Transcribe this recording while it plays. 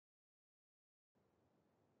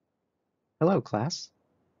Hello, class.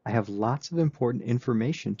 I have lots of important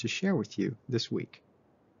information to share with you this week.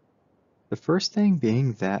 The first thing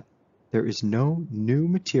being that there is no new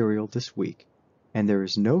material this week, and there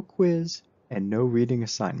is no quiz and no reading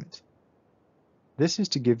assignment. This is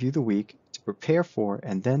to give you the week to prepare for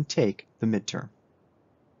and then take the midterm.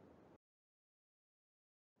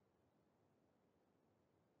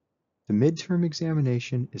 The midterm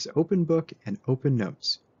examination is open book and open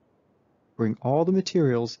notes. Bring all the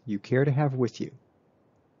materials you care to have with you.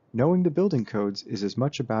 Knowing the building codes is as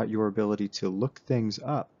much about your ability to look things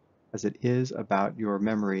up as it is about your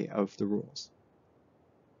memory of the rules.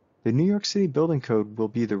 The New York City Building Code will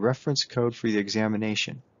be the reference code for the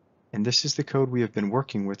examination, and this is the code we have been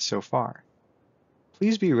working with so far.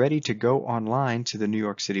 Please be ready to go online to the New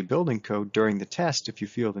York City Building Code during the test if you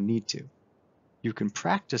feel the need to. You can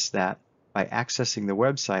practice that by accessing the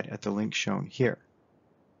website at the link shown here.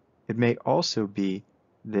 It may also be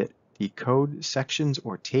that the code sections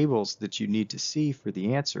or tables that you need to see for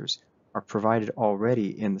the answers are provided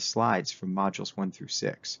already in the slides from modules 1 through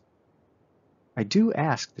 6. I do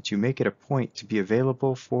ask that you make it a point to be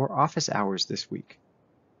available for office hours this week.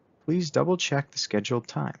 Please double check the scheduled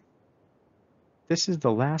time. This is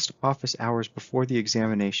the last office hours before the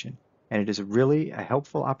examination, and it is really a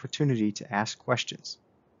helpful opportunity to ask questions.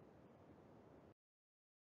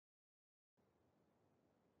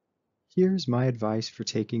 Here's my advice for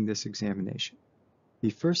taking this examination. The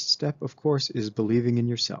first step, of course, is believing in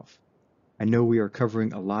yourself. I know we are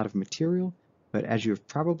covering a lot of material, but as you have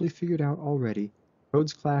probably figured out already,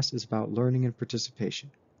 Codes class is about learning and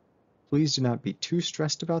participation. Please do not be too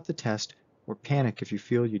stressed about the test or panic if you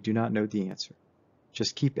feel you do not know the answer.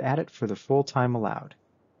 Just keep at it for the full time allowed.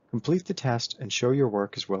 Complete the test and show your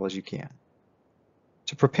work as well as you can.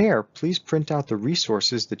 To prepare, please print out the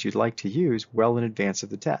resources that you'd like to use well in advance of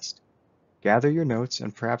the test. Gather your notes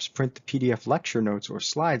and perhaps print the PDF lecture notes or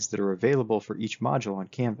slides that are available for each module on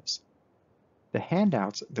Canvas. The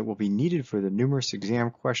handouts that will be needed for the numerous exam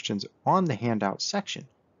questions on the handout section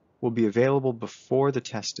will be available before the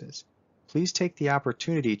test is. Please take the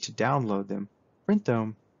opportunity to download them, print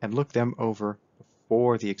them, and look them over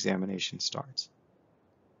before the examination starts.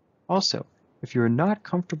 Also, if you are not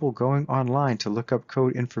comfortable going online to look up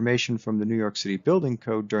code information from the New York City Building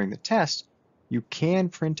Code during the test, you can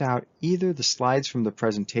print out either the slides from the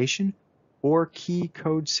presentation or key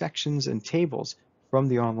code sections and tables from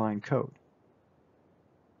the online code.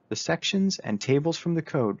 The sections and tables from the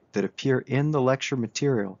code that appear in the lecture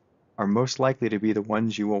material are most likely to be the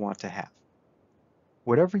ones you will want to have.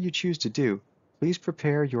 Whatever you choose to do, please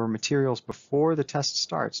prepare your materials before the test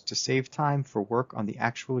starts to save time for work on the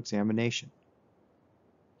actual examination.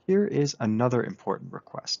 Here is another important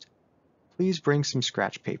request. Please bring some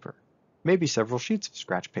scratch paper. Maybe several sheets of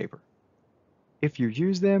scratch paper. If you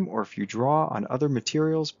use them or if you draw on other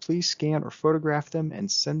materials, please scan or photograph them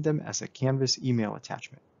and send them as a Canvas email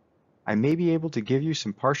attachment. I may be able to give you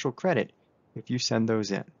some partial credit if you send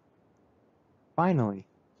those in. Finally,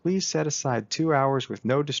 please set aside 2 hours with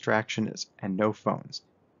no distractions and no phones.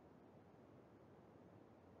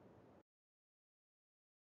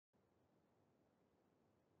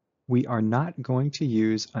 We are not going to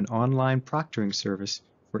use an online proctoring service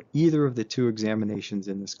for either of the two examinations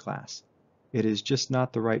in this class. It is just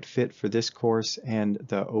not the right fit for this course and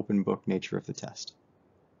the open book nature of the test.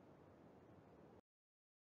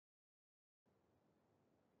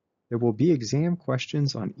 There will be exam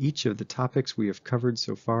questions on each of the topics we have covered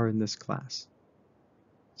so far in this class.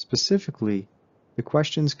 Specifically, the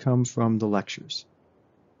questions come from the lectures,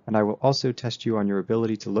 and I will also test you on your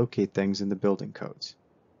ability to locate things in the building codes.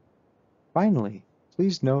 Finally,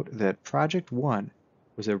 please note that Project 1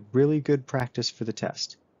 was a really good practice for the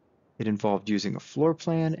test. It involved using a floor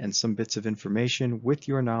plan and some bits of information with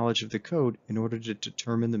your knowledge of the code in order to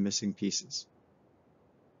determine the missing pieces.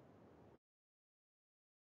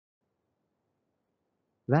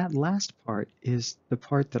 That last part is the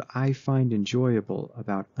part that I find enjoyable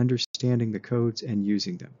about understanding the codes and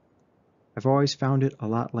using them. I've always found it a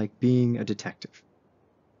lot like being a detective.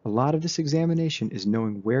 A lot of this examination is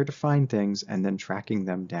knowing where to find things and then tracking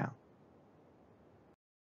them down.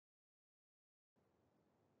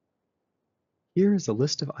 Here is a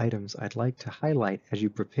list of items I'd like to highlight as you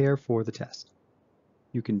prepare for the test.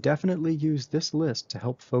 You can definitely use this list to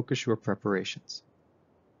help focus your preparations.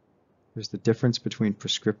 There's the difference between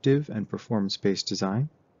prescriptive and performance-based design,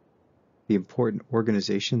 the important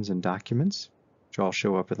organizations and documents, which all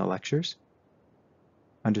show up in the lectures,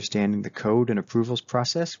 understanding the code and approvals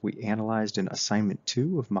process we analyzed in Assignment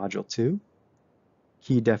 2 of Module 2,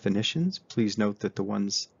 key definitions. Please note that the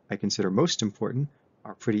ones I consider most important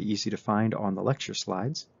are pretty easy to find on the lecture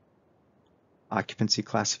slides, occupancy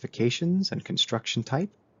classifications and construction type,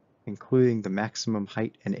 including the maximum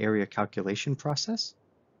height and area calculation process,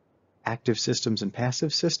 active systems and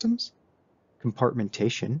passive systems,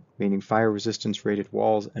 compartmentation, meaning fire resistance rated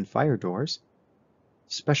walls and fire doors,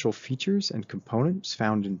 special features and components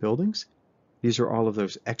found in buildings. These are all of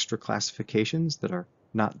those extra classifications that are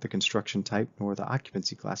not the construction type nor the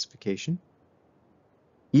occupancy classification.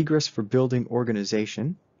 Egress for building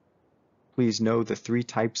organization. Please know the 3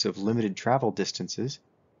 types of limited travel distances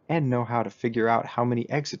and know how to figure out how many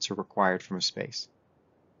exits are required from a space.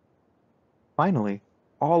 Finally,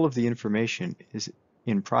 all of the information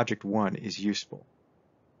in Project 1 is useful.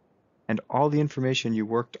 And all the information you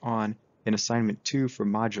worked on in Assignment 2 for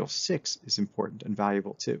Module 6 is important and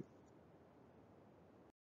valuable too.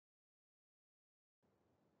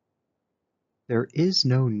 There is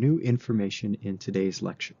no new information in today's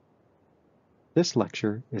lecture. This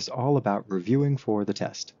lecture is all about reviewing for the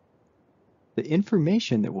test. The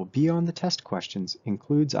information that will be on the test questions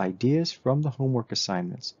includes ideas from the homework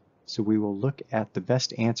assignments, so we will look at the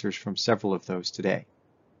best answers from several of those today.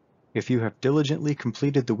 If you have diligently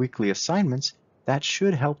completed the weekly assignments, that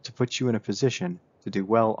should help to put you in a position to do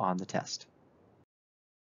well on the test.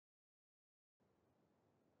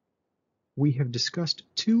 We have discussed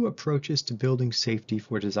 2 approaches to building safety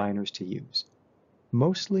for designers to use.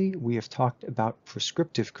 Mostly, we have talked about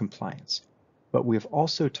prescriptive compliance, but we have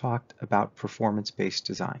also talked about performance-based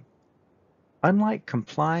design. Unlike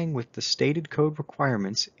complying with the stated code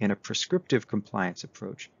requirements in a prescriptive compliance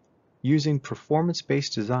approach, using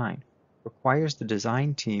performance-based design requires the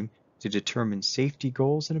design team to determine safety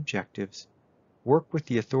goals and objectives, work with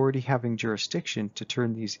the authority having jurisdiction to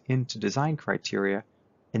turn these into design criteria,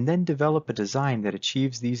 and then develop a design that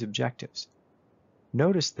achieves these objectives.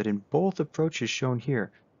 Notice that in both approaches shown here,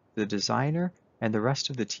 the designer and the rest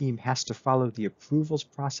of the team has to follow the approvals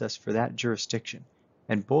process for that jurisdiction,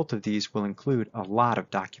 and both of these will include a lot of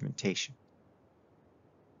documentation.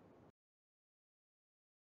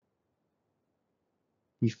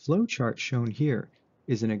 The flowchart shown here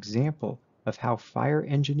is an example of how fire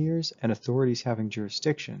engineers and authorities having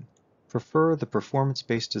jurisdiction prefer the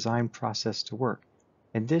performance-based design process to work,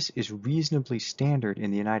 and this is reasonably standard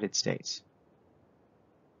in the United States.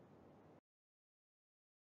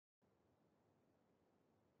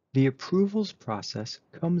 The approvals process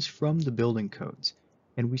comes from the building codes,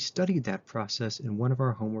 and we studied that process in one of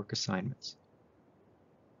our homework assignments.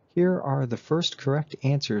 Here are the first correct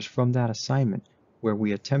answers from that assignment, where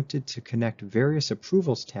we attempted to connect various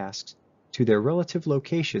approvals tasks to their relative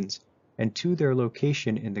locations and to their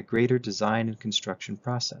location in the greater design and construction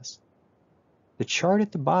process. The chart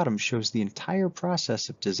at the bottom shows the entire process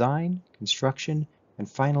of design, construction, and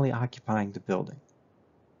finally occupying the building.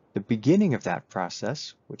 The beginning of that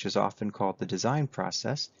process, which is often called the design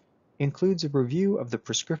process, includes a review of the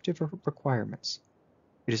prescriptive requirements.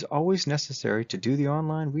 It is always necessary to do the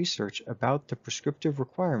online research about the prescriptive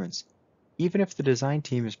requirements, even if the design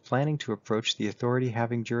team is planning to approach the authority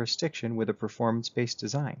having jurisdiction with a performance-based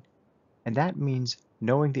design. And that means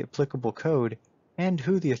knowing the applicable code and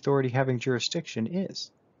who the authority having jurisdiction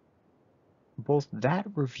is. Both that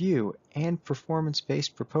review and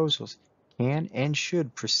performance-based proposals can and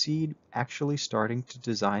should precede actually starting to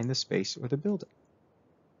design the space or the building.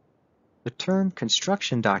 The term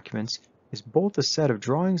construction documents is both a set of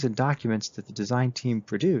drawings and documents that the design team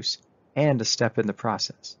produce and a step in the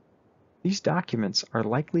process. These documents are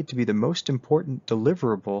likely to be the most important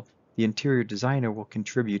deliverable the interior designer will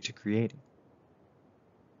contribute to creating.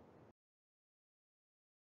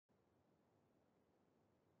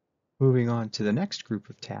 Moving on to the next group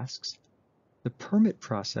of tasks, the permit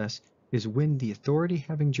process is when the authority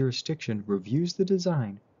having jurisdiction reviews the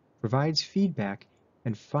design, provides feedback,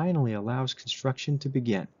 and finally allows construction to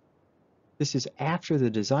begin. This is after the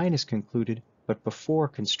design is concluded, but before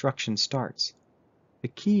construction starts. The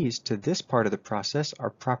keys to this part of the process are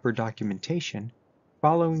proper documentation,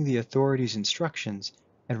 following the authority's instructions,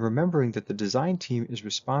 and remembering that the design team is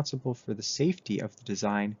responsible for the safety of the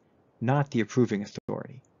design, not the approving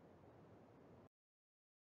authority.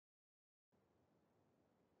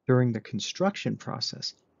 During the construction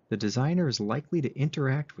process, the designer is likely to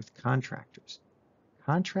interact with contractors.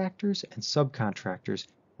 Contractors and subcontractors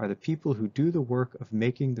are the people who do the work of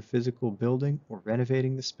making the physical building or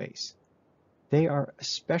renovating the space. They are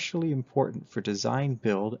especially important for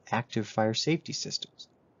design-build active fire safety systems.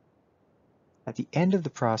 At the end of the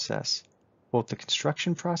process, both the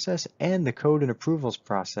construction process and the code and approvals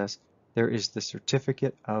process, there is the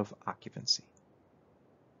certificate of occupancy.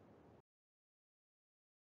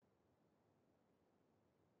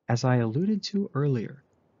 As I alluded to earlier,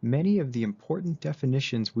 many of the important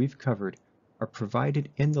definitions we've covered are provided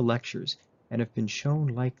in the lectures and have been shown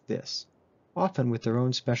like this, often with their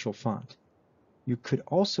own special font. You could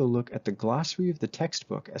also look at the glossary of the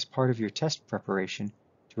textbook as part of your test preparation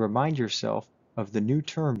to remind yourself of the new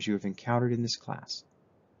terms you have encountered in this class.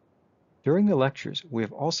 During the lectures, we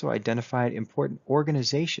have also identified important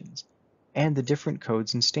organizations and the different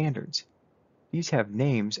codes and standards. These have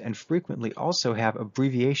names and frequently also have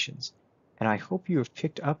abbreviations, and I hope you have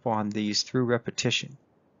picked up on these through repetition.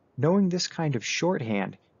 Knowing this kind of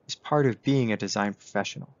shorthand is part of being a design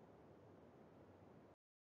professional.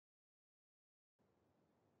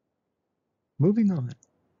 Moving on,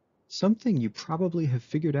 something you probably have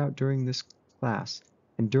figured out during this class,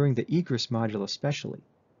 and during the egress module especially,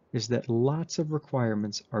 is that lots of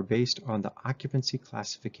requirements are based on the occupancy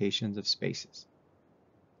classifications of spaces.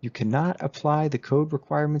 You cannot apply the code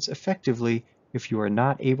requirements effectively if you are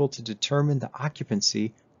not able to determine the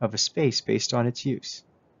occupancy of a space based on its use.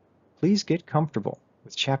 Please get comfortable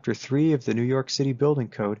with Chapter 3 of the New York City Building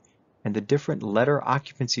Code and the different letter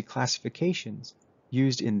occupancy classifications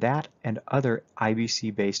used in that and other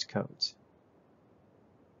IBC-based codes.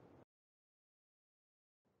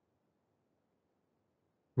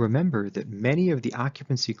 Remember that many of the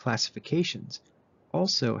occupancy classifications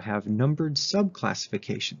also have numbered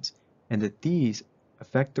subclassifications, and that these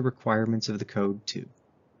affect the requirements of the code too.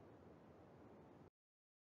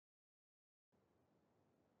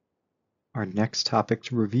 Our next topic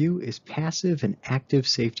to review is passive and active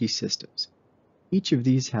safety systems. Each of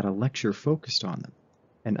these had a lecture focused on them,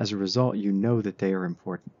 and as a result you know that they are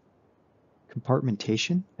important.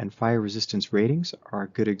 Compartmentation and fire resistance ratings are a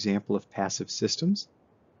good example of passive systems.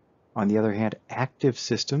 On the other hand, active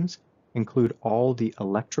systems include all the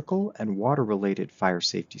electrical and water-related fire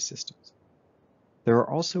safety systems. There are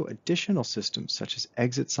also additional systems such as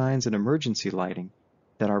exit signs and emergency lighting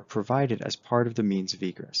that are provided as part of the means of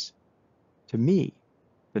egress. To me,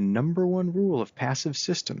 the number one rule of passive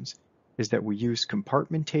systems is that we use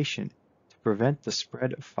compartmentation to prevent the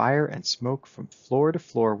spread of fire and smoke from floor to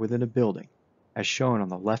floor within a building, as shown on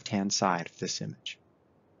the left-hand side of this image.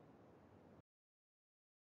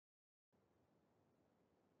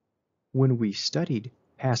 When we studied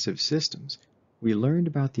passive systems, we learned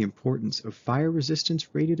about the importance of fire resistance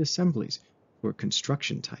rated assemblies for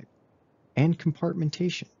construction type and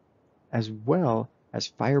compartmentation, as well as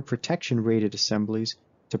fire protection rated assemblies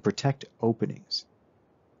to protect openings.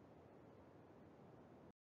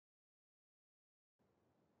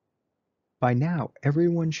 By now,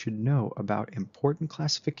 everyone should know about important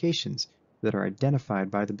classifications that are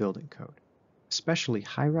identified by the building code, especially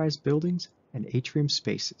high-rise buildings and atrium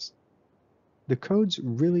spaces. The codes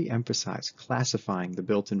really emphasize classifying the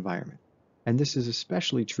built environment, and this is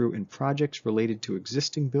especially true in projects related to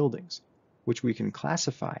existing buildings, which we can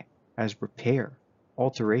classify as repair,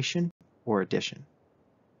 alteration, or addition.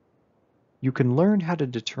 You can learn how to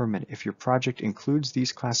determine if your project includes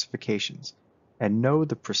these classifications and know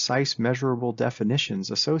the precise measurable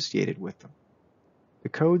definitions associated with them. The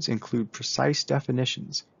codes include precise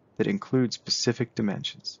definitions that include specific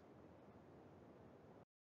dimensions.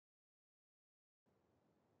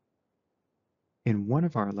 In one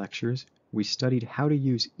of our lectures, we studied how to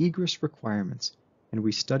use egress requirements, and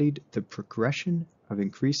we studied the progression of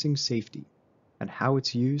increasing safety and how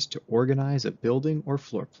it's used to organize a building or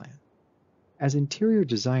floor plan. As interior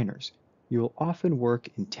designers, you will often work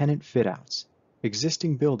in tenant fit-outs,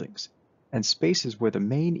 existing buildings, and spaces where the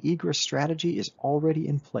main egress strategy is already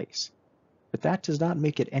in place. But that does not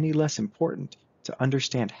make it any less important to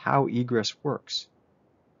understand how egress works.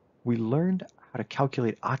 We learned how to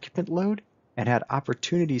calculate occupant load and had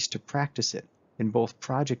opportunities to practice it in both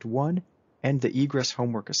Project 1 and the egress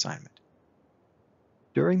homework assignment.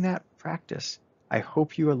 During that practice, I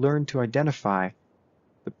hope you learned to identify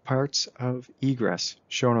the parts of egress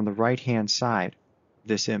shown on the right-hand side of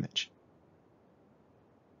this image.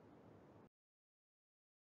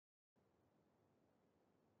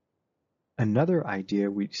 Another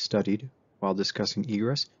idea we studied while discussing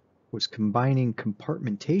egress was combining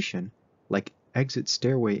compartmentation, like exit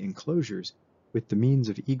stairway enclosures, with the means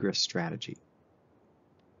of egress strategy.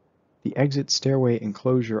 The exit stairway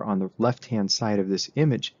enclosure on the left-hand side of this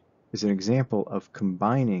image is an example of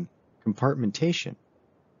combining compartmentation,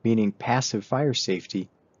 meaning passive fire safety,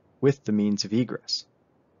 with the means of egress.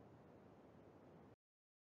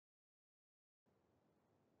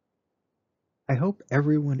 I hope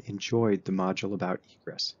everyone enjoyed the module about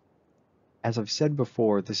egress. As I've said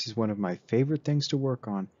before, this is one of my favorite things to work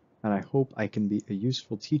on, and I hope I can be a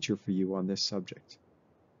useful teacher for you on this subject.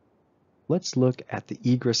 Let's look at the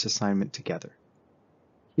egress assignment together.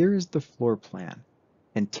 Here is the floor plan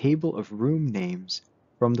and table of room names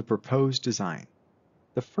from the proposed design.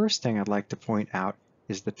 The first thing I'd like to point out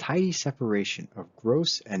is the tidy separation of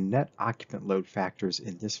gross and net occupant load factors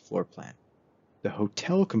in this floor plan. The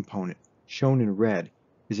hotel component, shown in red,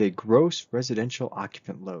 is a gross residential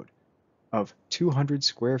occupant load of 200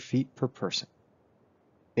 square feet per person.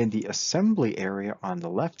 In the assembly area on the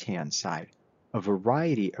left-hand side, a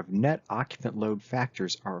variety of net occupant load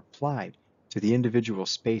factors are applied to the individual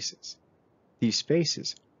spaces. These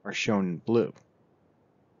spaces are shown in blue.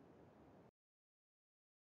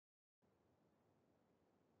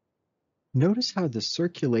 Notice how the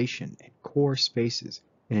circulation and core spaces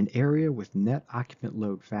in an area with net occupant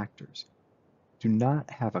load factors do not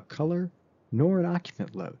have a color nor an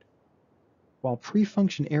occupant load. While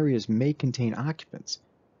pre-function areas may contain occupants,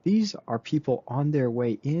 these are people on their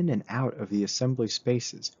way in and out of the assembly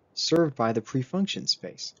spaces served by the pre-function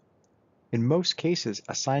space. In most cases,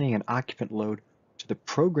 assigning an occupant load to the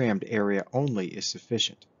programmed area only is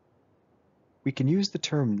sufficient. We can use the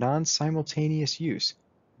term non-simultaneous use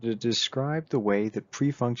to describe the way that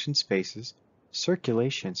pre-function spaces,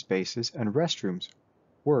 circulation spaces, and restrooms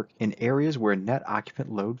work in areas where net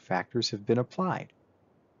occupant load factors have been applied.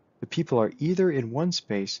 The people are either in one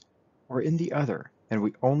space or in the other, and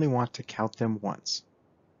we only want to count them once.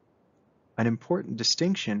 An important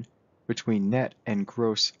distinction between net and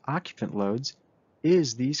gross occupant loads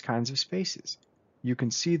is these kinds of spaces. You can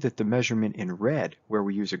see that the measurement in red, where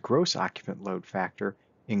we use a gross occupant load factor,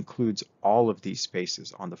 includes all of these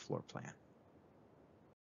spaces on the floor plan.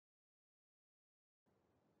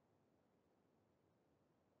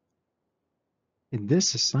 In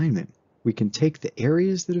this assignment, we can take the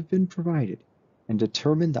areas that have been provided and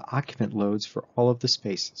determine the occupant loads for all of the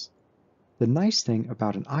spaces. The nice thing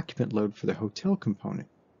about an occupant load for the hotel component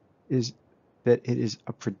is that it is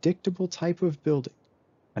a predictable type of building,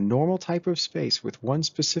 a normal type of space with one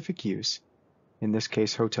specific use, in this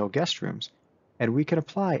case hotel guest rooms, and we can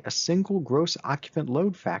apply a single gross occupant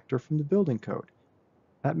load factor from the building code.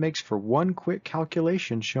 That makes for one quick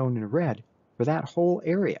calculation shown in red for that whole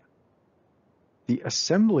area. The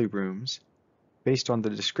assembly rooms, based on the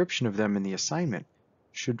description of them in the assignment,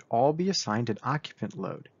 should all be assigned an occupant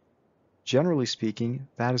load. Generally speaking,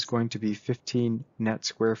 that is going to be 15 net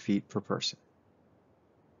square feet per person.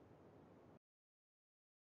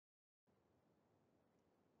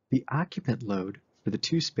 The occupant load for the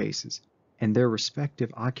two spaces and their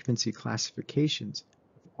respective occupancy classifications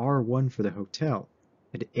of R1 for the hotel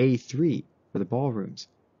and A3 for the ballrooms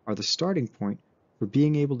are the starting point for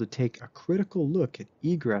being able to take a critical look at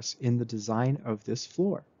egress in the design of this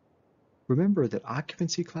floor. Remember that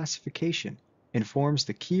occupancy classification informs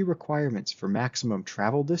the key requirements for maximum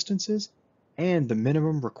travel distances and the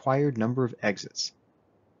minimum required number of exits.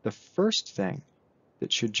 The first thing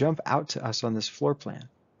that should jump out to us on this floor plan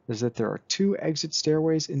is that there are 2 exit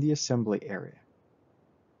stairways in the assembly area,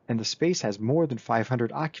 and the space has more than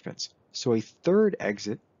 500 occupants, so a third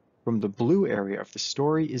exit from the blue area of the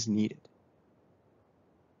story is needed.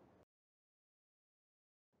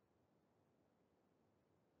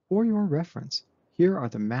 For your reference, here are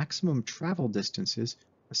the maximum travel distances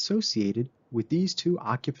associated with these 2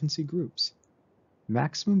 occupancy groups.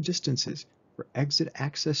 Maximum distances for exit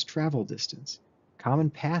access travel distance, common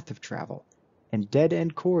path of travel, and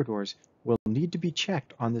dead-end corridors will need to be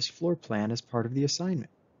checked on this floor plan as part of the assignment.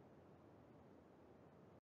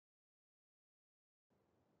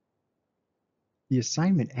 The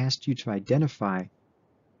assignment asked you to identify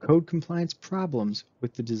code compliance problems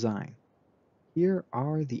with the design. Here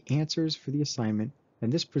are the answers for the assignment, and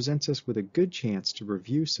this presents us with a good chance to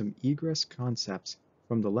review some egress concepts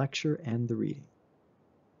from the lecture and the reading.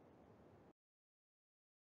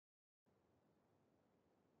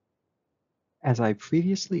 As I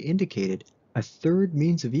previously indicated, a third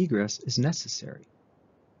means of egress is necessary.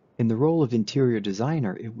 In the role of interior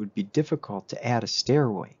designer, it would be difficult to add a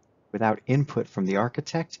stairway without input from the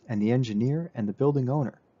architect and the engineer and the building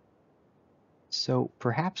owner. So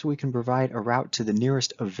perhaps we can provide a route to the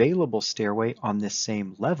nearest available stairway on this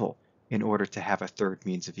same level in order to have a third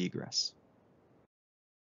means of egress.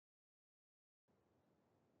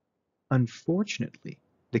 Unfortunately,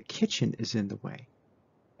 the kitchen is in the way,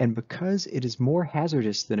 and because it is more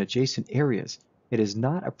hazardous than adjacent areas, it is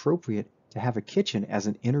not appropriate to have a kitchen as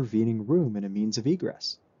an intervening room and a means of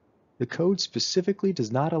egress. The code specifically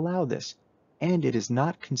does not allow this, and it is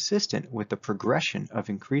not consistent with the progression of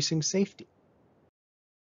increasing safety.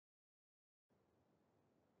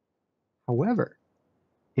 However,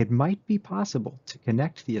 it might be possible to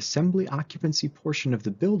connect the assembly occupancy portion of the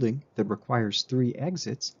building that requires 3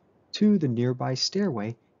 exits to the nearby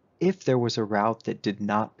stairway if there was a route that did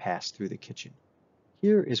not pass through the kitchen.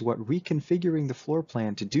 Here is what reconfiguring the floor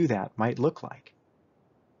plan to do that might look like.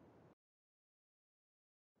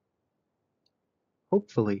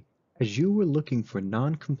 Hopefully, as you were looking for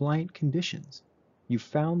non-compliant conditions, you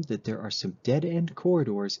found that there are some dead-end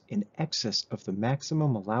corridors in excess of the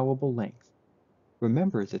maximum allowable length.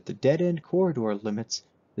 Remember that the dead-end corridor limits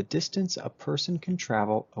the distance a person can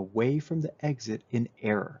travel away from the exit in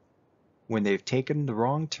error when they've taken the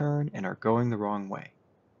wrong turn and are going the wrong way.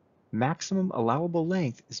 Maximum allowable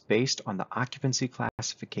length is based on the occupancy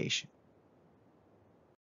classification.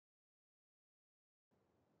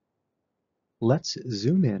 Let's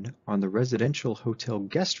zoom in on the residential hotel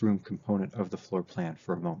guest room component of the floor plan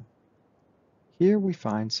for a moment. Here we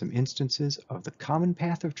find some instances of the common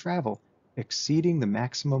path of travel exceeding the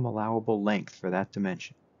maximum allowable length for that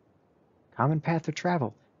dimension. Common path of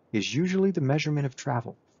travel is usually the measurement of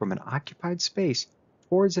travel from an occupied space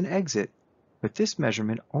towards an exit, but this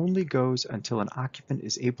measurement only goes until an occupant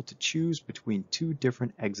is able to choose between two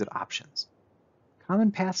different exit options.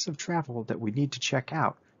 Common paths of travel that we need to check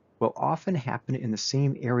out will often happen in the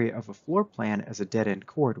same area of a floor plan as a dead-end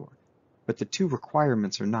corridor, but the two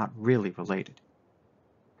requirements are not really related.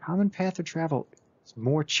 Common path of travel is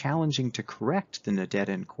more challenging to correct than a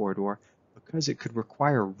dead-end corridor because it could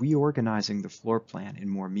require reorganizing the floor plan in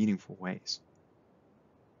more meaningful ways.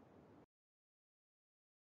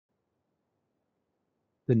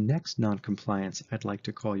 The next noncompliance I'd like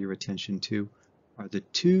to call your attention to are the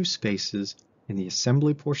two spaces in the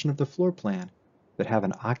assembly portion of the floor plan that have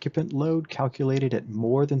an occupant load calculated at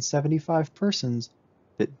more than 75 persons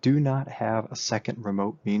that do not have a second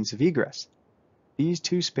remote means of egress. These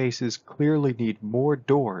two spaces clearly need more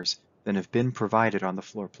doors than have been provided on the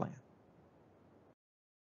floor plan.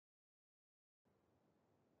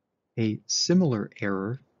 A similar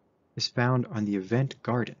error is found on the event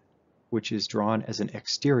garden, which is drawn as an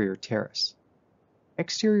exterior terrace.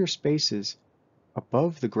 Exterior spaces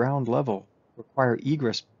above the ground level require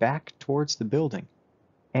egress back towards the building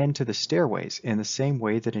and to the stairways in the same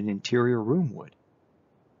way that an interior room would.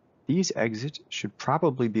 These exits should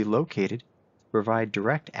probably be located to provide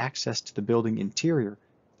direct access to the building interior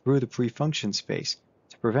through the pre-function space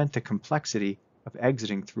to prevent the complexity of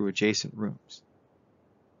exiting through adjacent rooms.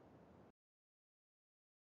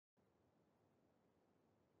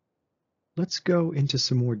 Let's go into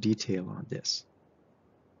some more detail on this.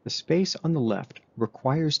 The space on the left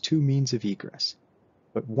requires two means of egress,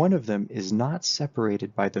 but one of them is not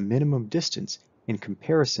separated by the minimum distance in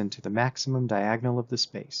comparison to the maximum diagonal of the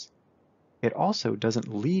space. It also doesn't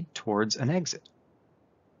lead towards an exit.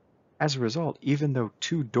 As a result, even though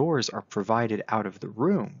two doors are provided out of the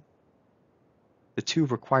room, the two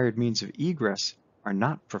required means of egress are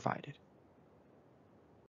not provided.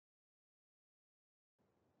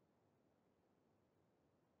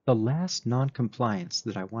 The last non-compliance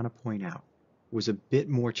that I want to point out was a bit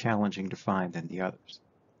more challenging to find than the others.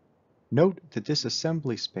 Note that this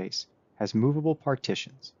assembly space has movable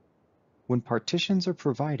partitions. When partitions are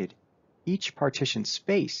provided, each partition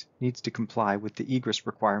space needs to comply with the egress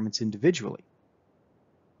requirements individually.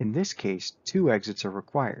 In this case, two exits are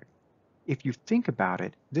required. If you think about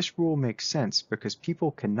it, this rule makes sense because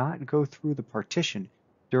people cannot go through the partition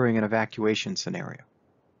during an evacuation scenario.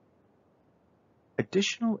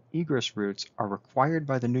 Additional egress routes are required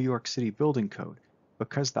by the New York City Building Code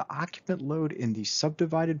because the occupant load in the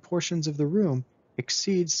subdivided portions of the room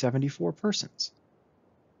exceeds 74 persons.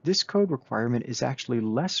 This code requirement is actually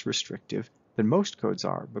less restrictive than most codes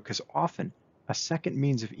are because often a second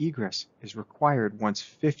means of egress is required once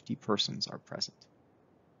 50 persons are present.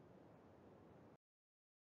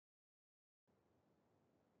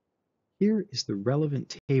 Here is the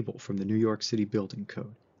relevant table from the New York City Building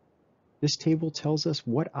Code. This table tells us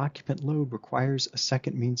what occupant load requires a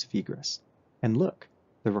second means of egress. And look,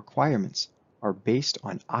 the requirements are based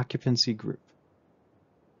on occupancy group.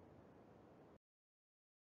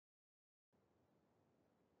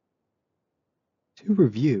 To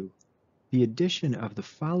review, the addition of the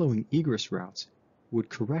following egress routes would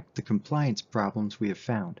correct the compliance problems we have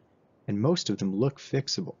found, and most of them look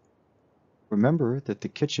fixable. Remember that the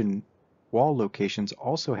kitchen wall locations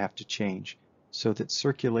also have to change so that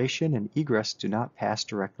circulation and egress do not pass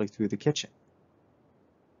directly through the kitchen.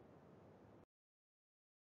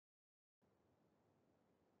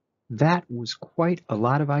 That was quite a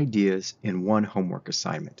lot of ideas in one homework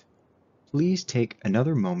assignment. Please take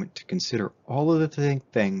another moment to consider all of the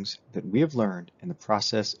things that we have learned in the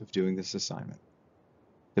process of doing this assignment.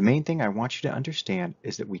 The main thing I want you to understand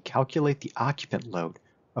is that we calculate the occupant load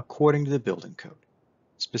according to the building code.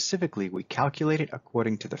 Specifically, we calculate it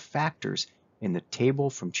according to the factors in the table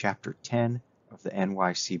from Chapter 10 of the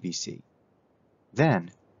NYCBC.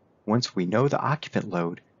 Then, once we know the occupant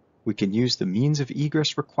load, we can use the means of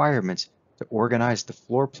egress requirements to organize the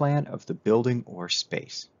floor plan of the building or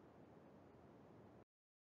space.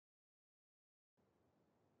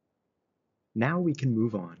 Now we can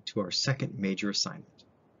move on to our second major assignment,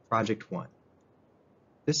 Project 1.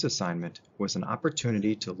 This assignment was an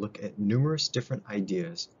opportunity to look at numerous different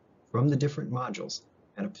ideas from the different modules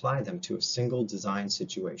and apply them to a single design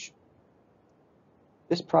situation.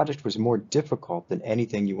 This project was more difficult than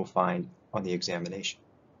anything you will find on the examination.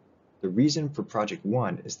 The reason for Project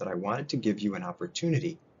 1 is that I wanted to give you an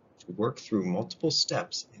opportunity to work through multiple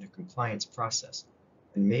steps in a compliance process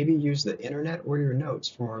and maybe use the internet or your notes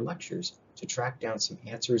from our lectures to track down some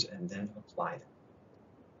answers and then apply them.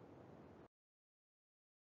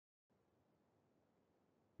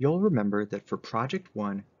 You'll remember that for Project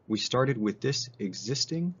 1, we started with this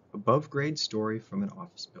existing above-grade story from an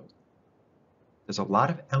office building. There's a lot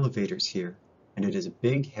of elevators here, and it is a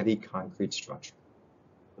big, heavy concrete structure.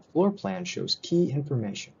 The floor plan shows key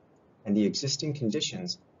information and the existing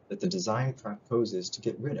conditions that the design proposes to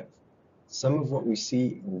get rid of. Some of what we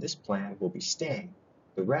see in this plan will be staying,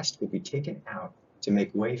 the rest will be taken out to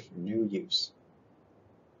make way for new use.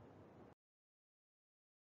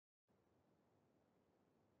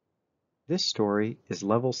 This story is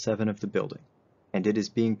level 7 of the building, and it is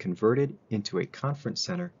being converted into a conference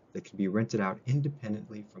center that can be rented out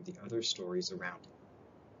independently from the other stories around it.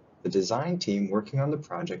 The design team working on the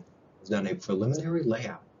project has done a preliminary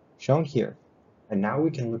layout shown here, and now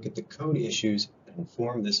we can look at the code issues that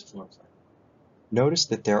inform this floor plan. Notice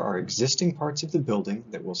that there are existing parts of the building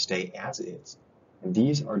that will stay as is, and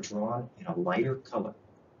these are drawn in a lighter color.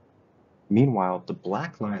 Meanwhile, the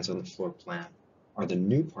black lines on the floor plan are the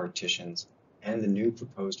new partitions and the new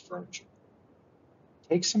proposed furniture.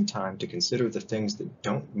 Take some time to consider the things that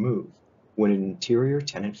don't move when an interior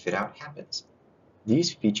tenant fit-out happens.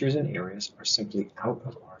 These features and areas are simply out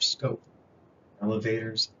of our scope.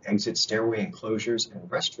 Elevators, exit stairway enclosures, and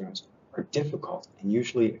restrooms are difficult and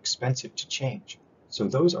usually expensive to change, so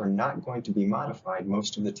those are not going to be modified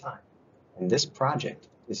most of the time, and this project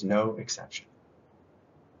is no exception.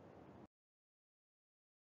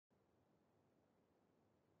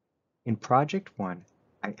 In Project 1,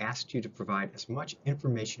 I asked you to provide as much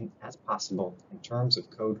information as possible in terms of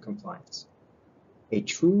code compliance. A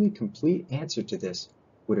truly complete answer to this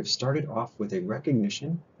would have started off with a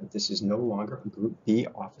recognition that this is no longer a Group B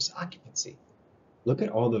office occupancy. Look at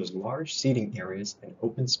all those large seating areas and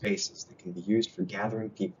open spaces that can be used for gathering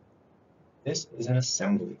people. This is an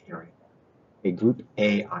assembly area, a Group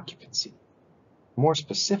A occupancy. More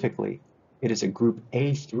specifically, it is a Group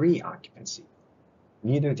A3 occupancy.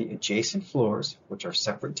 Neither the adjacent floors, which are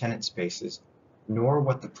separate tenant spaces, nor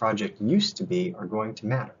what the project used to be are going to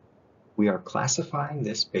matter. We are classifying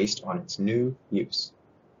this based on its new use.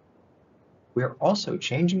 We are also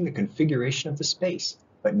changing the configuration of the space,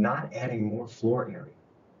 but not adding more floor area.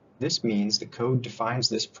 This means the code defines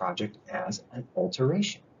this project as an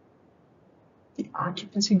alteration. The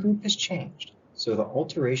occupancy group has changed, so the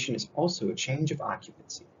alteration is also a change of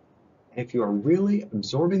occupancy. And if you are really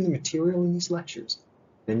absorbing the material in these lectures,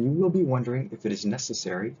 then you will be wondering if it is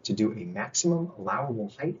necessary to do a maximum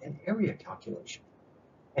allowable height and area calculation.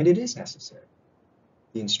 And it is necessary.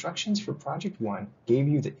 The instructions for Project 1 gave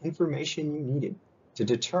you the information you needed to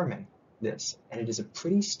determine this, and it is a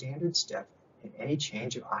pretty standard step in any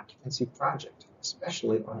change of occupancy project,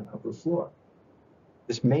 especially on an upper floor.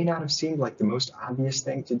 This may not have seemed like the most obvious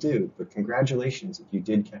thing to do, but congratulations if you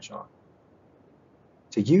did catch on.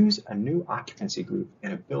 To use a new occupancy group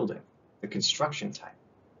in a building, the construction type,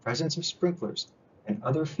 presence of sprinklers, and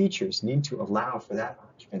other features need to allow for that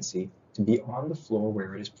occupancy to be on the floor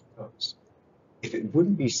where it is proposed. If it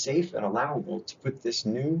wouldn't be safe and allowable to put this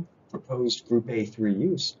new proposed Group A3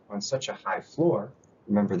 use on such a high floor,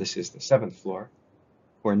 remember this is the 7th floor,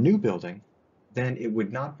 for a new building, then it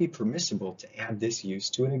would not be permissible to add this use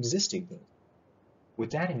to an existing building.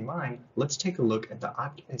 With that in mind, let's take a look at the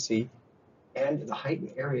occupancy and the height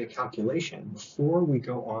and area calculation before we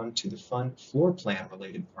go on to the fun floor plan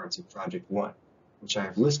related parts of Project 1, which I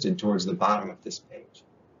have listed towards the bottom of this page.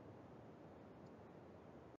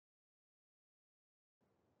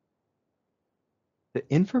 The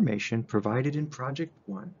information provided in Project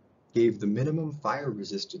 1 gave the minimum fire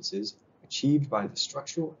resistances achieved by the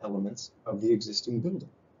structural elements of the existing building.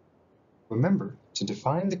 Remember, to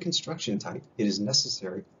define the construction type, it is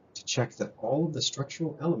necessary to check that all of the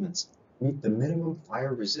structural elements meet the minimum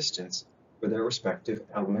fire resistance for their respective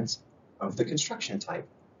elements of the construction type,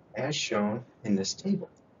 as shown in this table.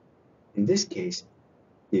 In this case,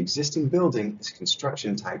 the existing building is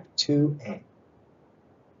construction type 2A.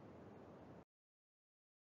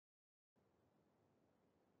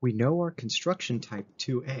 We know our construction type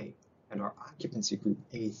 2A and our occupancy group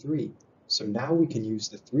A3, so now we can use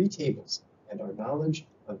the three tables and our knowledge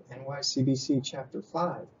of NYCBC Chapter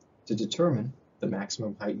 5 to determine the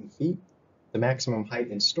maximum height in feet, the maximum height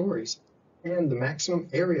in stories, and the maximum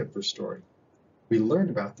area per story. We learned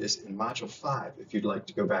about this in Module 5 if you'd like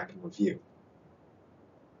to go back and review.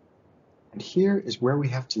 And here is where we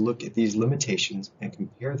have to look at these limitations and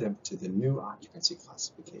compare them to the new occupancy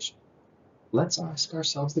classification. Let's ask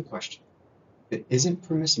ourselves the question: if it isn't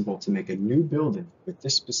permissible to make a new building with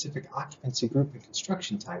this specific occupancy group and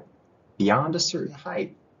construction type beyond a certain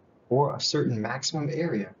height or a certain maximum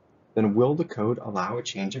area, then will the code allow a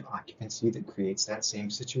change of occupancy that creates that same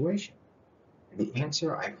situation? And the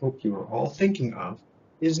answer I hope you are all thinking of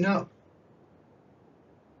is no.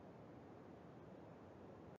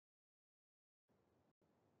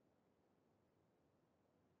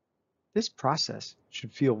 This process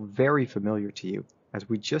should feel very familiar to you, as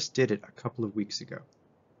we just did it a couple of weeks ago.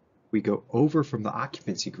 We go over from the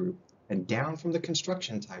occupancy group and down from the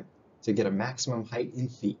construction type to get a maximum height in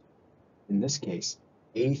feet, in this case,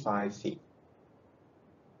 85 feet.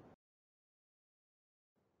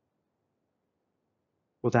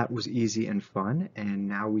 Well, that was easy and fun, and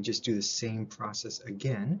now we just do the same process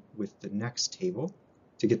again with the next table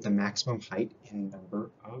to get the maximum height in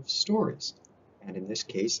number of stories. And in this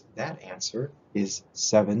case, that answer is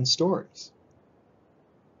 7 stories.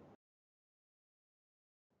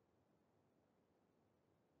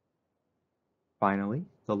 Finally,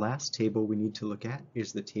 the last table we need to look at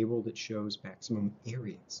is the table that shows maximum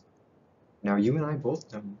areas. Now, you and I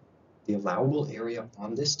both know the allowable area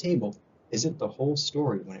on this table isn't the whole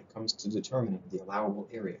story when it comes to determining the allowable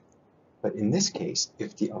area. But in this case,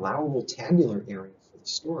 if the allowable tabular area for the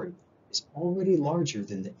story is already larger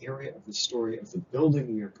than the area of the story of the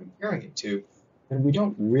building we are comparing it to, then we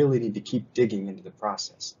don't really need to keep digging into the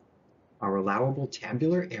process. Our allowable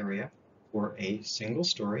tabular area for a single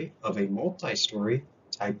story of a multi-story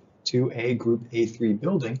type 2A group A3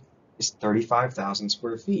 building is 35,000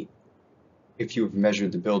 square feet. If you have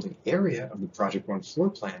measured the building area of the Project 1 floor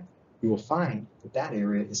plan, you will find that that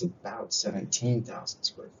area is about 17,000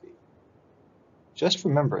 square feet. Just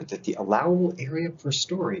remember that the allowable area per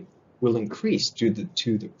story will increase due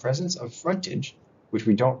to the presence of frontage, which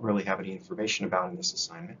we don't really have any information about in this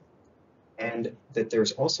assignment, and that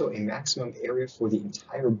there's also a maximum area for the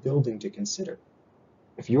entire building to consider.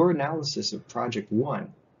 If your analysis of Project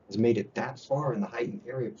 1 has made it that far in the height and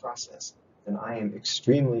area process, then I am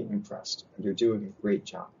extremely impressed, and you're doing a great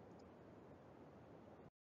job.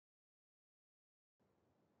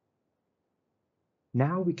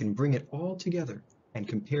 Now we can bring it all together and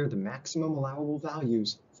compare the maximum allowable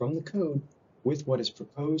values from the code with what is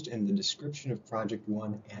proposed in the description of Project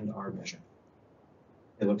 1 and our measurement.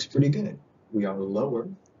 It looks pretty good. We are lower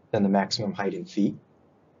than the maximum height in feet.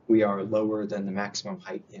 We are lower than the maximum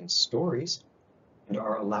height in stories. And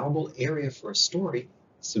our allowable area for a story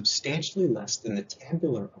is substantially less than the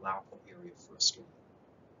tabular allowable area for a story.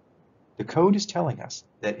 The code is telling us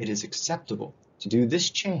that it is acceptable to do this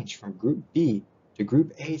change from Group B to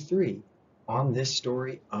Group A3 on this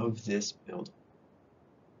story of this building.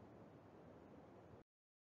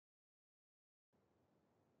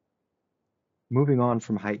 Moving on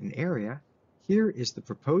from height and area, here is the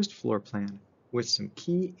proposed floor plan with some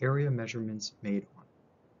key area measurements made on it.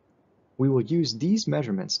 We will use these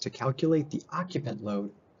measurements to calculate the occupant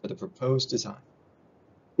load for the proposed design.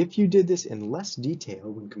 If you did this in less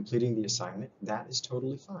detail when completing the assignment, that is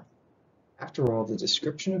totally fine. After all, the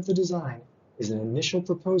description of the design is an initial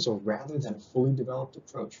proposal rather than a fully developed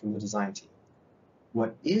approach from the design team.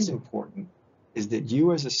 What is important is that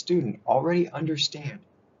you as a student already understand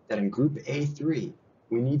that in Group A3,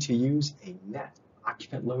 we need to use a net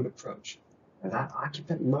occupant load approach. And that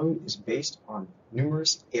occupant load is based on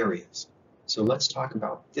numerous areas. So let's talk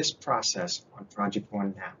about this process on Project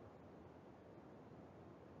 1 now.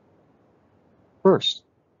 First,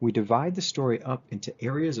 we divide the story up into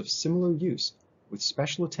areas of similar use with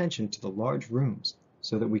special attention to the large rooms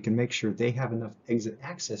so that we can make sure they have enough exit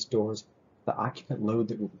access doors for the occupant load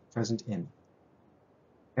that will be present in.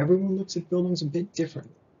 Everyone looks at buildings a bit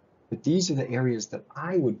differently, but these are the areas that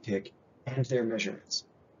I would pick and their measurements.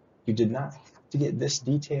 You did not have to get this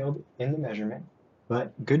detailed in the measurement,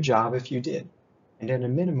 but good job if you did. And at a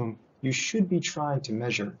minimum, you should be trying to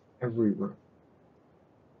measure every room.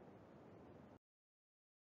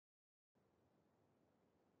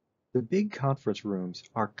 The big conference rooms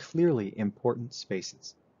are clearly important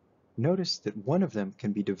spaces. Notice that one of them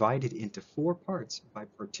can be divided into 4 parts by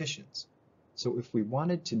partitions. So if we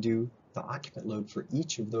wanted to do the occupant load for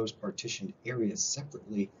each of those partitioned areas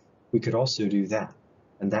separately, we could also do that.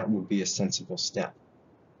 and that would be a sensible step.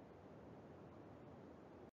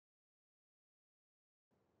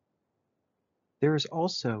 There is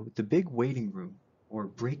also the big waiting room, or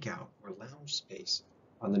breakout or lounge space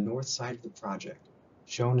on the north side of the project,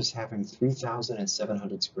 shown as having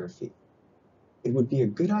 3,700 square feet. It would be a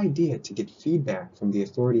good idea to get feedback from the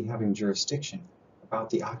authority having jurisdiction about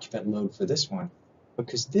the occupant load for this one,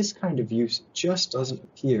 because this kind of use just doesn't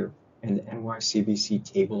appear in the NYCBC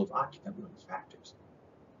table of occupant load factors.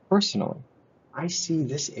 Personally, I see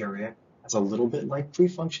this area as a little bit like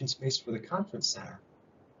pre-function space for the conference center,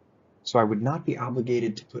 so I would not be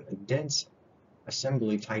obligated to put a dense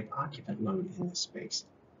assembly type occupant load in this space.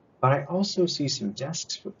 But I also see some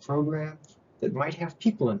desks for programs that might have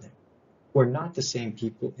people in them, who are not the same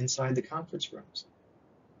people inside the conference rooms.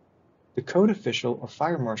 The code official or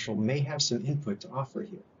fire marshal may have some input to offer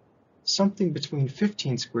here. Something between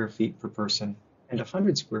 15 square feet per person and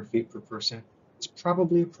 100 square feet per person is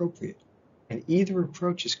probably appropriate, and either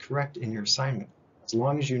approach is correct in your assignment, as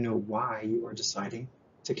long as you know why you are deciding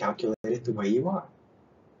to calculate it the way you are.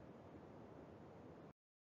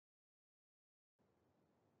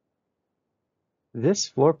 This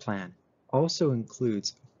floor plan also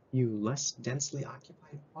includes a few less densely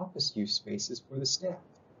occupied office use spaces for the staff.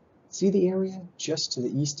 See the area just to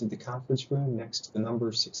the east of the conference room next to the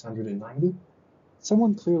number 690?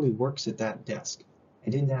 Someone clearly works at that desk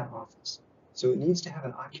and in that office, so it needs to have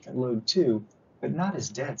an occupant load too, but not as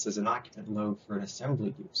dense as an occupant load for an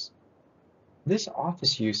assembly use. This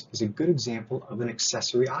office use is a good example of an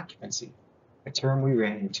accessory occupancy, a term we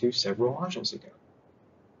ran into several modules ago.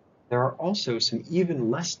 There are also some even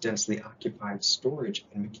less densely occupied storage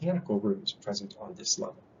and mechanical rooms present on this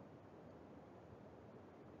level.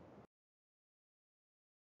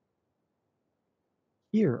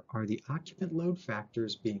 Here are the occupant load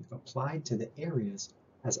factors being applied to the areas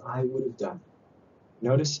as I would have done.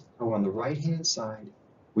 Notice how on the right-hand side,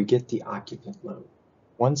 we get the occupant load,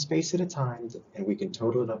 one space at a time, and we can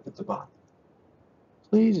total it up at the bottom.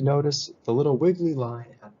 Please notice the little wiggly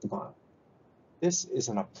line at the bottom. This is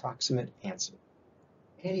an approximate answer.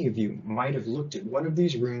 Any of you might have looked at one of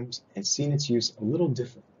these rooms and seen its use a little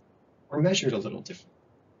differently, or measured a little differently.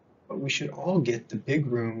 But we should all get the big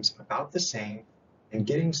rooms about the same, and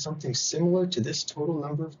getting something similar to this total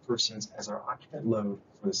number of persons as our occupant load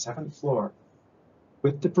for the 7th floor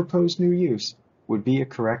with the proposed new use would be a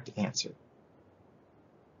correct answer.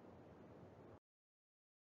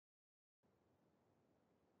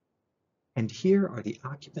 And here are the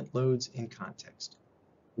occupant loads in context.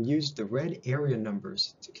 We used the red area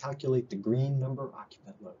numbers to calculate the green number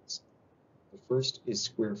occupant loads. The first is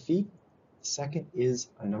square feet, the second is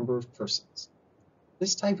a number of persons.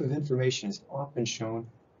 This type of information is often shown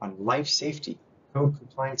on life safety code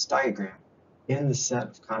compliance diagram in the set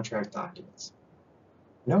of contract documents.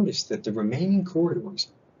 Notice that the remaining corridors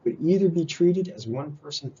could either be treated as one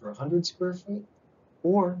person per 100 square feet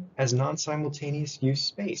or as non-simultaneous use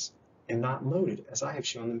space and not loaded as I have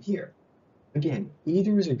shown them here. Again,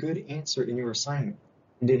 either is a good answer in your assignment,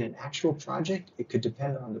 and in an actual project, it could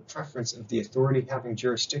depend on the preference of the authority having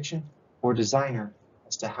jurisdiction or designer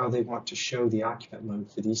as to how they want to show the occupant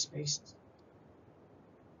load for these spaces.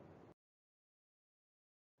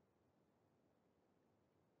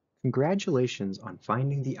 Congratulations on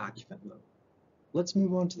finding the occupant load. Let's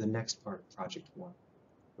move on to the next part of Project 1,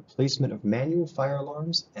 the placement of manual fire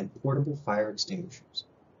alarms and portable fire extinguishers.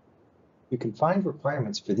 You can find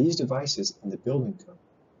requirements for these devices in the building code,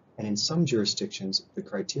 and in some jurisdictions, the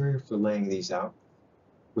criteria for laying these out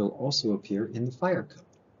will also appear in the fire code.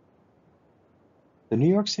 The New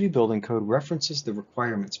York City Building Code references the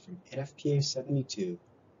requirements from NFPA 72,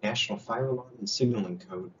 National Fire Alarm and Signaling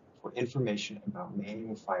Code, for information about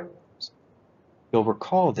manual fire alarms. You'll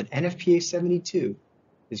recall that NFPA 72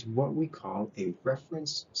 is what we call a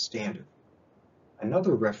reference standard.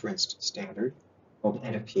 Another referenced standard, called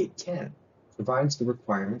NFPA 10, provides the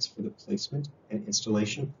requirements for the placement and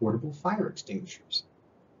installation of portable fire extinguishers.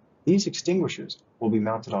 These extinguishers will be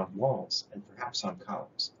mounted on walls and perhaps on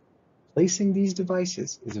columns. Placing these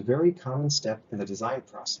devices is a very common step in the design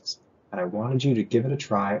process, and I wanted you to give it a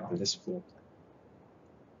try on this floor plan.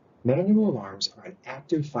 Manual alarms are an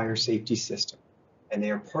active fire safety system, and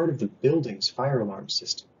they are part of the building's fire alarm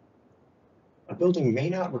system. A building may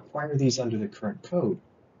not require these under the current code,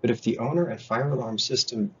 but if the owner and fire alarm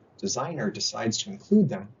system designer decides to include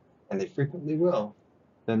them, and they frequently will,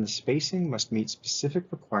 then the spacing must meet specific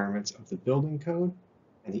requirements of the building code,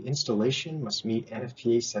 and the installation must meet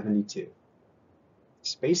NFPA 72.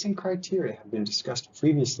 Spacing criteria have been discussed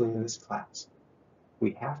previously in this class.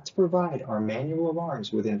 We have to provide our manual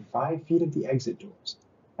alarms within 5 feet of the exit doors,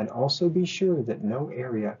 and also be sure that no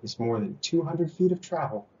area is more than 200 feet of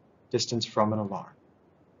travel distance from an alarm.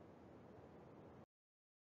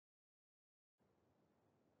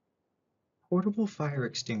 Portable fire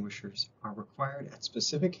extinguishers are required at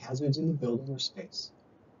specific hazards in the building or space,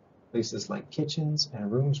 places like kitchens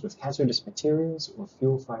and rooms with hazardous materials or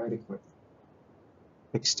fuel-fired equipment.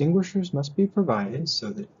 Extinguishers must be provided so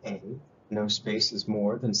that A, no space is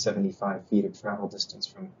more than 75 feet of travel distance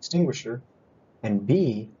from an extinguisher, and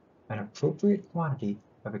B, an appropriate quantity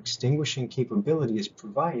of extinguishing capability is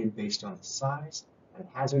provided based on the size and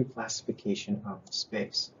hazard classification of the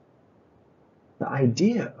space. The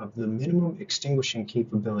idea of the minimum extinguishing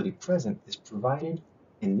capability present is provided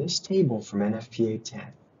in this table from NFPA 10.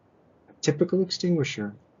 A typical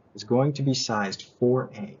extinguisher is going to be sized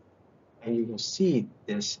 4A, and you will see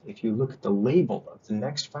this if you look at the label of the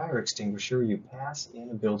next fire extinguisher you pass in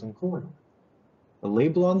a building corridor. The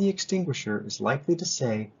label on the extinguisher is likely to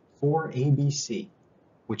say 4ABC,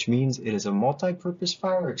 which means it is a multi-purpose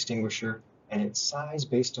fire extinguisher and its size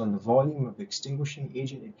based on the volume of extinguishing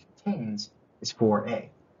agent it contains is 4A.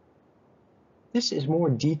 This is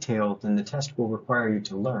more detailed than the test will require you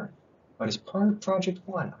to learn, but as part of Project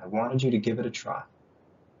 1, I wanted you to give it a try.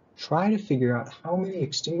 Try to figure out how many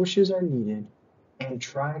extinguishers are needed and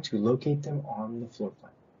try to locate them on the floor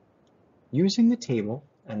plan. Using the table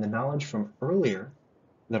and the knowledge from earlier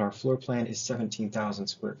that our floor plan is 17,000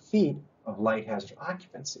 square feet of light hazard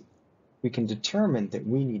occupancy, we can determine that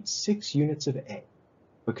we need 6 units of A,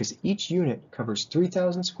 because each unit covers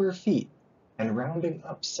 3,000 square feet, and rounding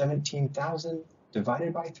up 17,000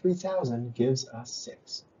 divided by 3,000 gives us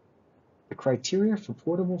 6. The criteria for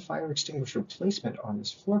portable fire extinguisher placement on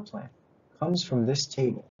this floor plan comes from this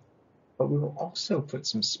table, but we will also put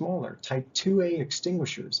some smaller Type 2A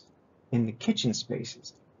extinguishers in the kitchen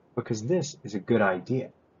spaces because this is a good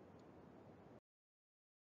idea.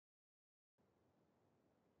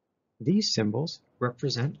 These symbols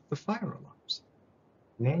represent the fire alarms.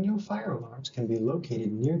 Manual fire alarms can be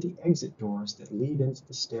located near the exit doors that lead into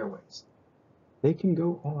the stairways. They can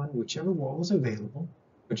go on whichever wall is available,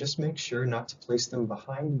 but just make sure not to place them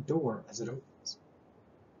behind the door as it opens.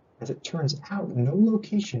 As it turns out, no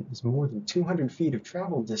location is more than 200 feet of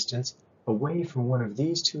travel distance away from one of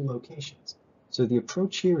these two locations, so the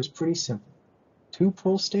approach here is pretty simple. 2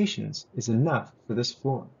 pull stations is enough for this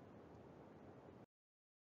floor.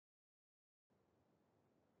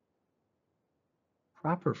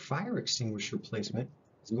 Proper fire extinguisher placement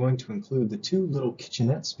is going to include the 2 little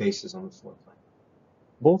kitchenette spaces on the floor plan.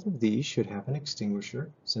 Both of these should have an extinguisher,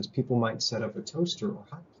 since people might set up a toaster or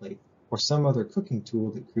hot plate or some other cooking tool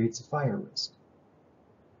that creates a fire risk.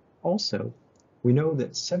 Also, we know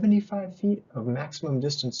that 75 feet of maximum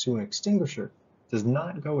distance to an extinguisher does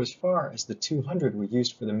not go as far as the 200 we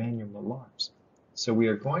used for the manual alarms. So we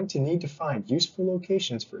are going to need to find useful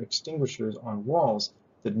locations for extinguishers on walls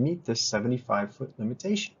that meet this 75-foot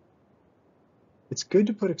limitation. It's good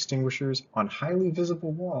to put extinguishers on highly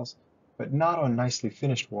visible walls, but not on nicely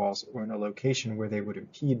finished walls or in a location where they would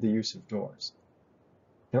impede the use of doors.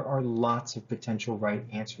 There are lots of potential right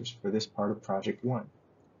answers for this part of Project 1.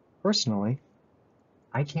 Personally,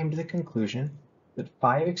 I came to the conclusion that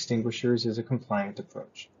 5 extinguishers is a compliant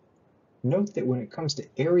approach. Note that when it comes to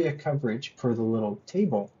area coverage per the little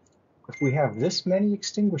table, if we have this many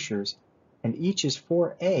extinguishers and each is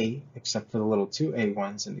 4A, except for the little 2A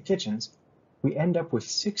ones in the kitchens, we end up with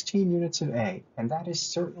 16 units of A, and that is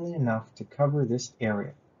certainly enough to cover this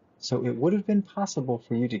area. So it would have been possible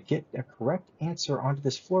for you to get a correct answer onto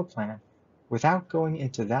this floor plan without going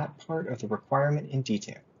into that part of the requirement in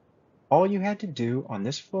detail. All you had to do on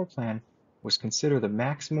this floor plan was consider the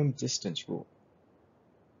maximum distance rule.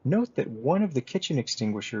 Note that one of the kitchen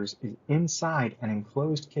extinguishers is inside an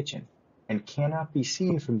enclosed kitchen and cannot be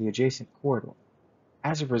seen from the adjacent corridor.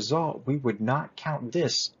 As a result, we would not count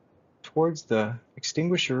this towards the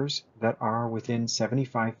extinguishers that are within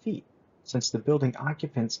 75 feet, since the building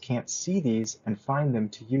occupants can't see these and find them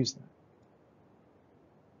to use them.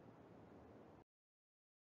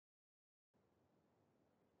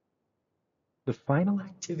 The final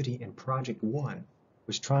activity in Project 1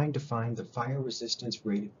 was trying to find the fire resistance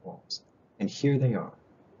rated walls, and here they are.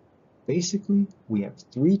 Basically, we have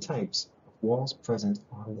 3 types of walls present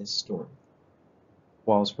on this story.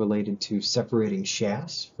 Walls related to separating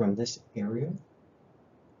shafts from this area,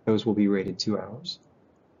 those will be rated 2 hours.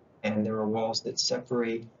 And there are walls that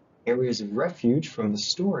separate areas of refuge from the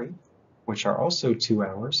story, which are also 2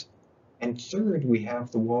 hours. And third, we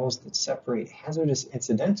have the walls that separate hazardous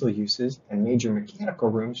incidental uses and major mechanical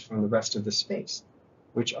rooms from the rest of the space,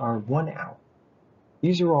 which are 1 hour.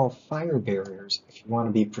 These are all fire barriers if you want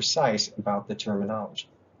to be precise about the terminology.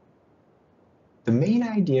 The main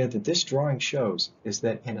idea that this drawing shows is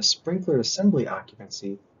that in a sprinkler assembly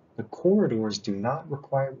occupancy, the corridors do not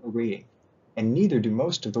require a rating, and neither do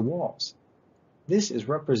most of the walls. This is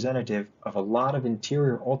representative of a lot of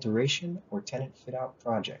interior alteration or tenant fit-out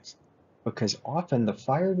projects, because often the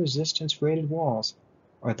fire resistance rated walls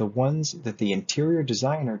are the ones that the interior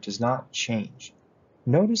designer does not change.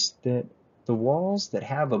 Notice that the walls that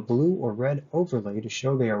have a blue or red overlay to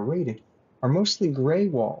show they are rated are mostly gray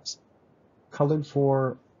walls, colored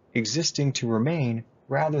for existing to remain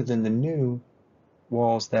rather than the new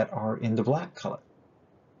walls that are in the black color.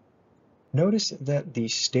 Notice that the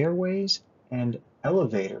stairways and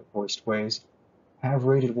elevator hoistways have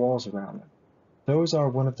rated walls around them. Those are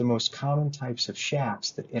one of the most common types of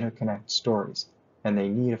shafts that interconnect stories, and they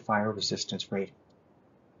need a fire resistance rating.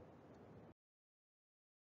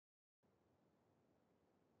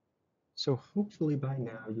 So hopefully by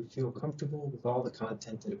now you feel comfortable with all the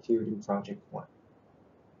content that appeared in Project 1.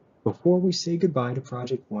 Before we say goodbye to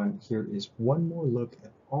Project 1, here is one more look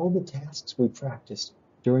at all the tasks we practiced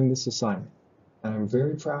during this assignment, and I'm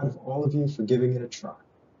very proud of all of you for giving it a try.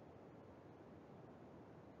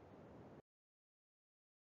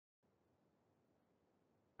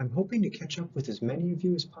 I'm hoping to catch up with as many of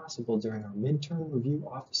you as possible during our midterm review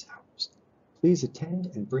office hours. Please attend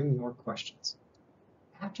and bring your questions.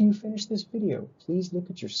 After you finish this video, please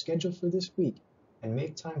look at your schedule for this week and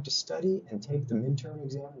make time to study and take the midterm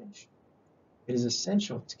examination. It is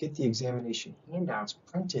essential to get the examination handouts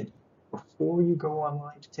printed before you go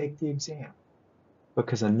online to take the exam,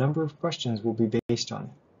 because a number of questions will be based on it.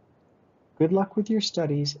 Good luck with your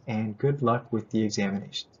studies and good luck with the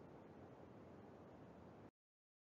examinations.